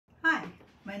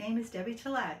my name is Debbie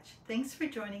Talach. Thanks for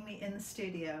joining me in the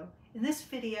studio. In this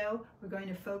video, we're going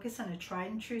to focus on a tried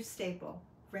and true staple,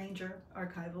 Ranger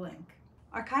Archival Ink.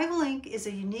 Archival ink is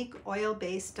a unique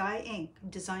oil-based dye ink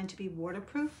designed to be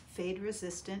waterproof,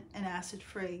 fade-resistant, and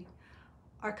acid-free.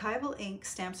 Archival ink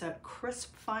stamps out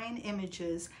crisp, fine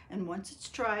images, and once it's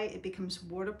dry, it becomes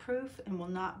waterproof and will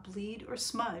not bleed or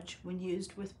smudge when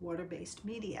used with water-based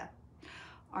media.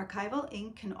 Archival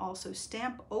ink can also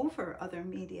stamp over other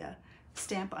media,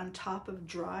 stamp on top of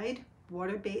dried,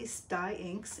 water-based dye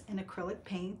inks and acrylic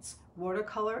paints,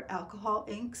 watercolor alcohol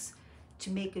inks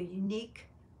to make a unique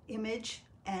image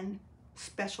and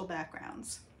special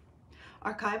backgrounds.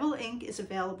 Archival ink is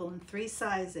available in 3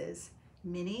 sizes: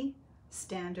 mini,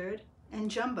 standard,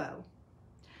 and jumbo.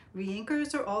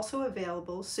 Reinkers are also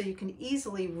available so you can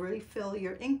easily refill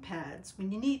your ink pads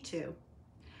when you need to.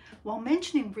 While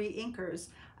mentioning reinkers,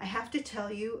 I have to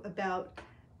tell you about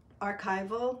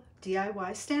Archival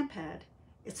DIY Stamp Pad.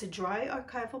 It's a dry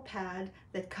archival pad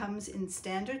that comes in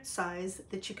standard size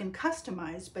that you can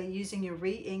customize by using your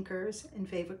reinkers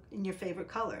in your favorite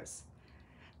colors.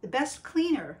 The best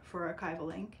cleaner for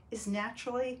archival ink is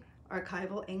Naturally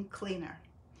Archival Ink Cleaner.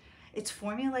 It's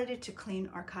formulated to clean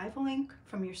archival ink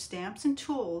from your stamps and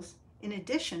tools. In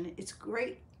addition, it's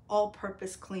great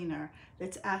all-purpose cleaner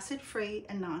that's acid-free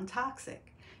and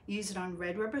non-toxic. Use it on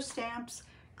red rubber stamps,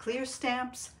 clear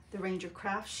stamps, the Ranger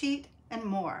craft sheet, and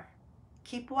more.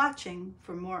 Keep watching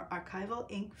for more archival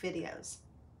ink videos.